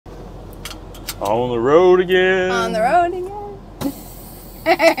On the road again. On the road again.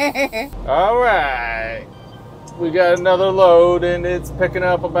 All right. We got another load and it's picking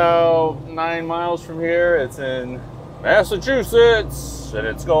up about 9 miles from here. It's in Massachusetts and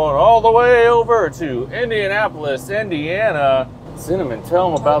it's going all the way over to Indianapolis, Indiana. Cinnamon,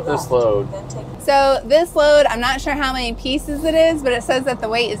 tell them about this load. So this load, I'm not sure how many pieces it is, but it says that the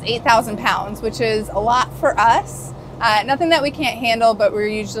weight is 8,000 pounds, which is a lot for us. Nothing that we can't handle, but we're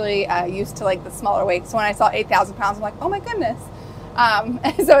usually used to like the smaller weights. So when I saw 8,000 pounds, I'm like, oh my goodness.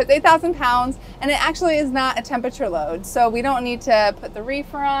 So it's 8,000 pounds, and it actually is not a temperature load. So we don't need to put the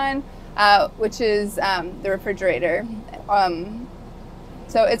reefer on, which is the refrigerator.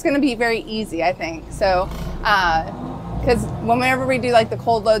 So it's going to be very easy, I think. So, because whenever we do like the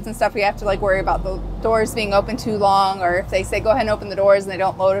cold loads and stuff, we have to like worry about the doors being open too long, or if they say go ahead and open the doors and they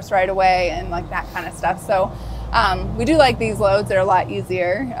don't load us right away, and like that kind of stuff. So we do like these loads. They're a lot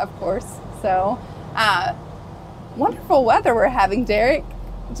easier, of course. So wonderful weather we're having, Derek.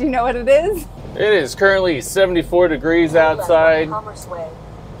 Do you know what it is? It is currently 74 degrees outside.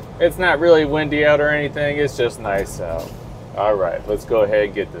 It's not really windy out or anything. It's just nice out. All right, let's go ahead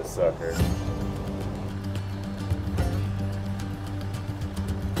and get this sucker.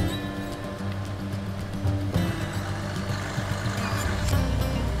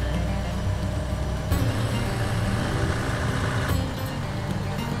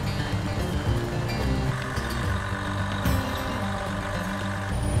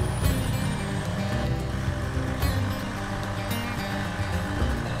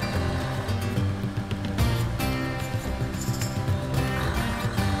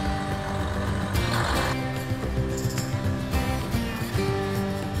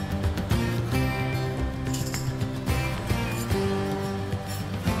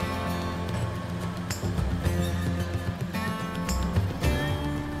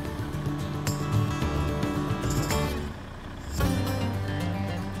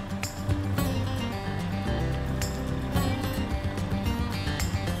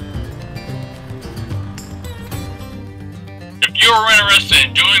 If you are interested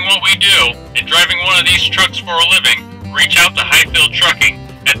in doing what we do and driving one of these trucks for a living, reach out to Hyfield Trucking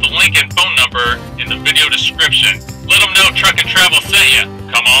at the link and phone number in the video description. Let them know Truck and Travel sent you.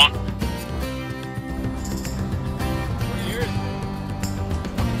 Come on.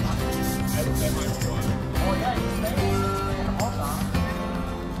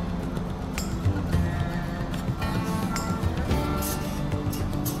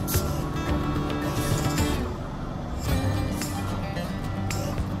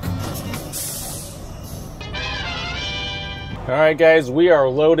 All right, guys, we are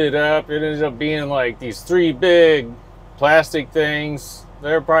loaded up. It ended up being like these 3 big plastic things.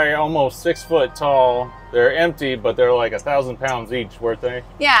 They're probably almost 6 foot tall. They're empty, but they're like 1,000 pounds each, weren't they?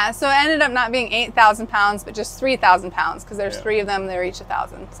 Yeah, so it ended up not being 8,000 pounds, but just 3,000 pounds, because there's 3 of them, they're each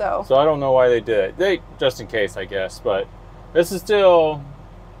 1,000. So I don't know why they did it. They, just in case, I guess. But this is still,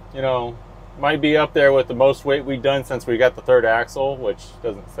 you know, might be up there with the most weight we've done since we got the 3rd axle, which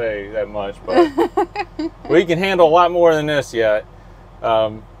doesn't say that much, but we can handle a lot more than this yet.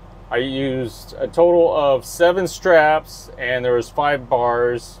 I used a total of 7 straps, and there was 5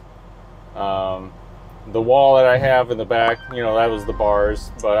 bars. The wall that I have in the back, you know, that was the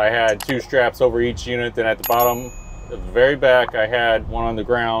bars, but I had 2 straps over each unit. Then at the bottom, at the very back, I had one on the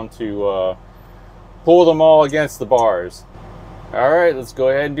ground to pull them all against the bars. All right, let's go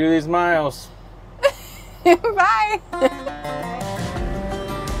ahead and do these miles. Bye.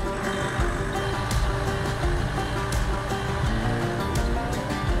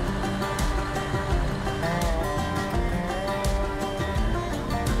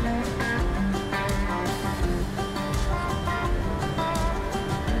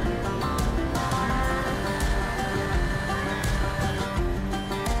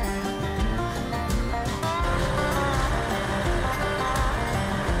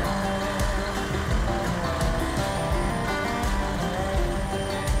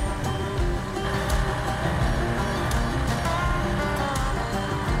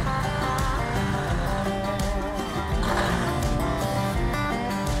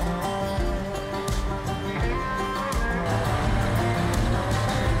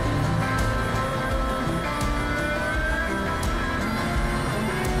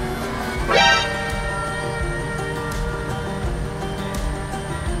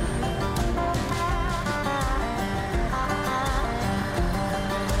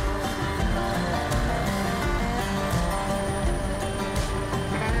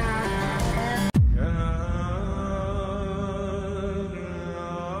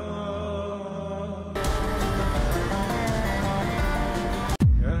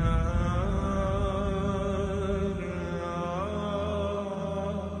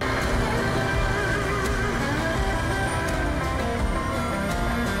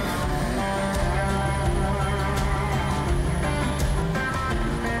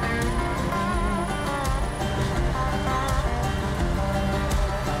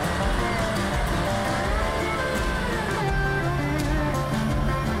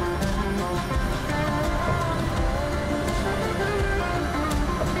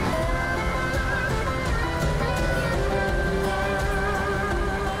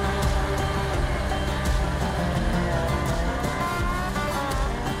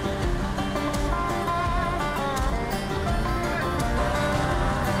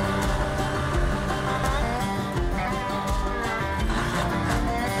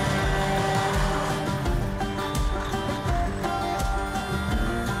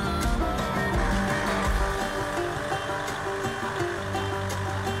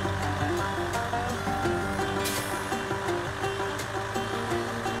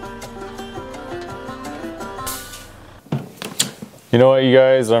 You know what, you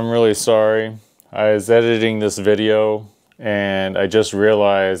guys, I'm really sorry. I was editing this video and I just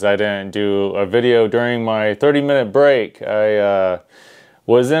realized I didn't do a video during my 30-minute break. I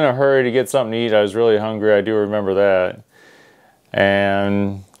was in a hurry to get something to eat. I was really hungry, I do remember that.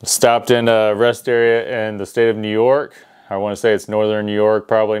 And stopped in a rest area in the state of New York. I want to say it's northern New York,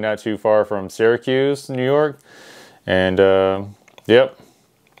 probably not too far from Syracuse, New York. And yep,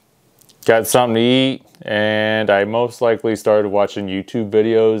 got something to eat. And I most likely started watching YouTube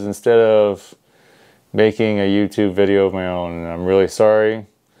videos instead of making a YouTube video of my own. And I'm really sorry.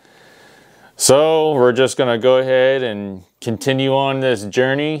 So we're just going to go ahead and continue on this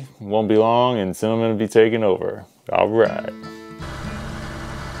journey. It won't be long and soon I'm going to be taking over. All right.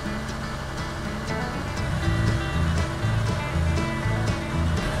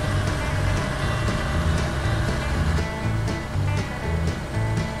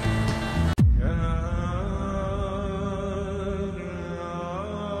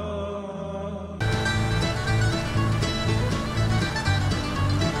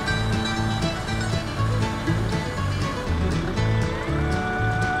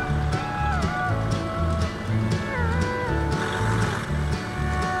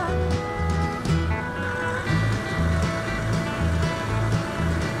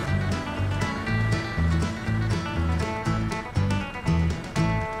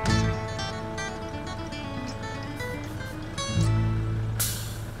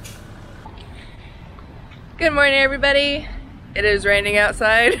 Good morning, everybody. It is raining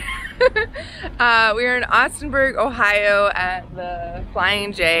outside. We are in Austinburg, Ohio at the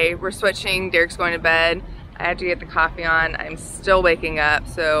Flying J. We're switching. Derek's going to bed. I had to get the coffee on. I'm still waking up,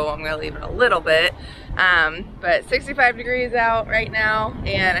 so I'm going to leave it a little bit. But 65 degrees out right now,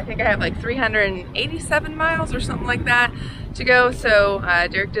 and I think I have like 387 miles or something like that to go. So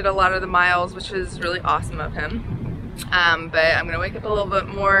Derek did a lot of the miles, which is really awesome of him. But I'm going to wake up a little bit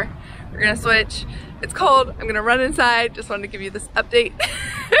more. We're going to switch. It's cold. I'm gonna run inside. Just wanted to give you this update.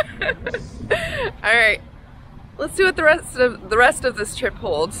 All right, let's see what the rest of this trip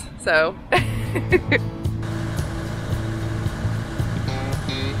holds. So.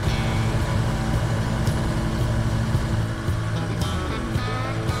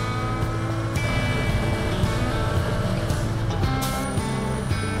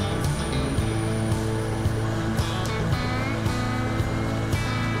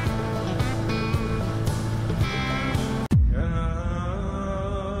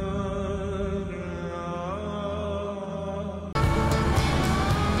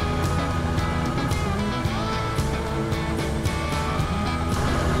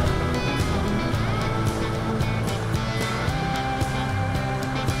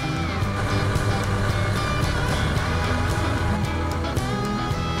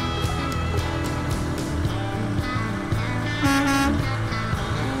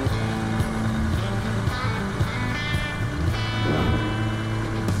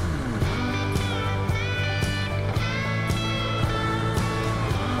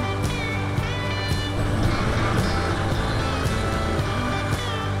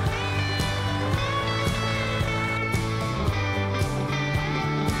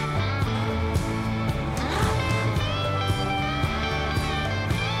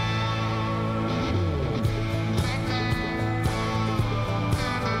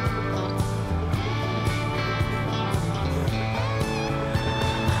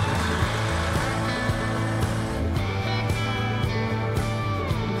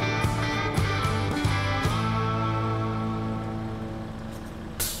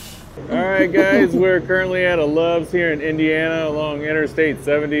 Alright guys, we're currently at a Love's here in Indiana along Interstate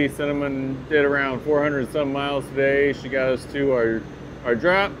 70. Cinnamon did around 400 some miles today. She got us to our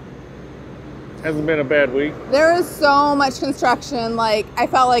drop. Hasn't been a bad week. There is so much construction. Like, I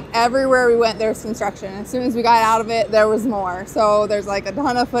felt like everywhere we went there was construction. As soon as we got out of it, there was more. So there's like a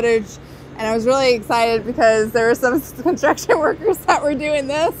ton of footage, and I was really excited because there were some construction workers that were doing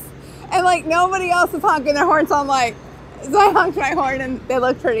this, and like nobody else was honking their horn. So I'm like, so I honked my horn and they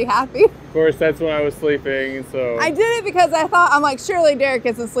looked pretty happy. Of course, that's when I was sleeping, so. I did it because I thought, I'm like, surely Derek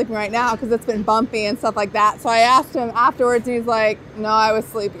isn't sleeping right now because it's been bumpy and stuff like that. So I asked him afterwards and he's like, no, I was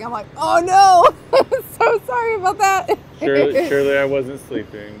sleeping. I'm like, oh no, I'm so sorry about that. Surely I wasn't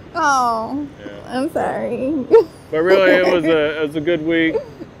sleeping. Oh, yeah. I'm sorry. But really, it was a good week.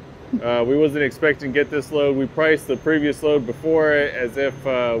 We wasn't expecting to get this load. We priced the previous load before it as if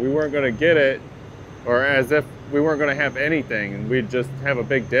we weren't going to get it, or as if we weren't going to have anything, and we'd just have a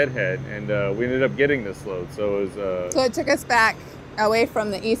big deadhead, and we ended up getting this load. So it was. So it took us back away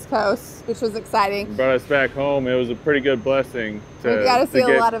from the East Coast, which was exciting. Brought us back home. It was a pretty good blessing. We got to see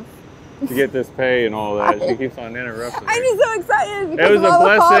a lot of to get this pay and all that. She keeps on interrupting me. I'm just so excited because It was of all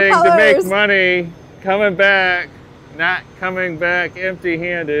a the fall blessing to make colors. money coming back, not coming back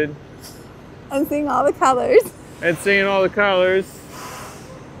empty-handed, And seeing all the colors. and seeing all the colors.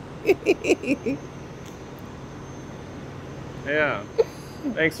 Yeah.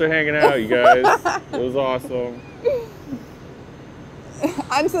 Thanks for hanging out, you guys. It was awesome.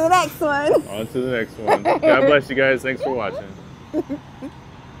 On to the next one. On to the next one. God bless you guys. Thanks for watching.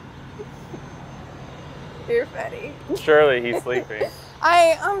 You're funny. Surely he's sleeping.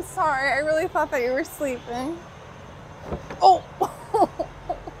 I'm sorry. I really thought that you were sleeping. Oh.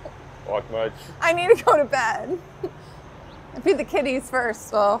 Walk much? I need to go to bed. I feed the kitties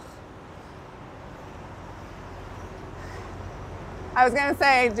first, though. I was gonna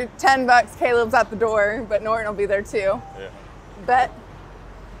say $10, Caleb's at the door, but Norton will be there too. Yeah. Bet.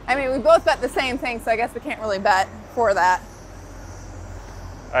 I mean, we both bet the same thing, so I guess we can't really bet for that.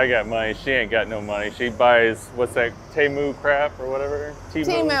 I got money. She ain't got no money. She buys, what's that, Temu crap or whatever?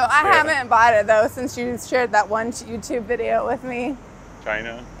 Temu. I haven't bought it though since you shared that one YouTube video with me.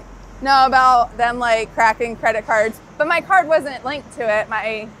 China? No, about them like cracking credit cards. But my card wasn't linked to it.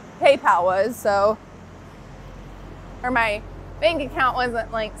 My PayPal was, so. Or my bank account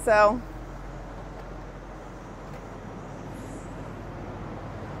wasn't linked, so.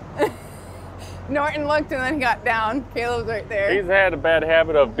 Norton looked and then he got down. Caleb's right there. He's had a bad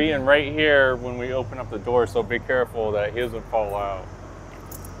habit of being right here when we open up the door, so be careful that he doesn't fall out.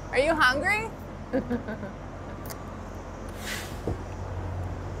 Are you hungry? All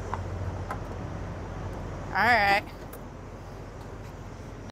right.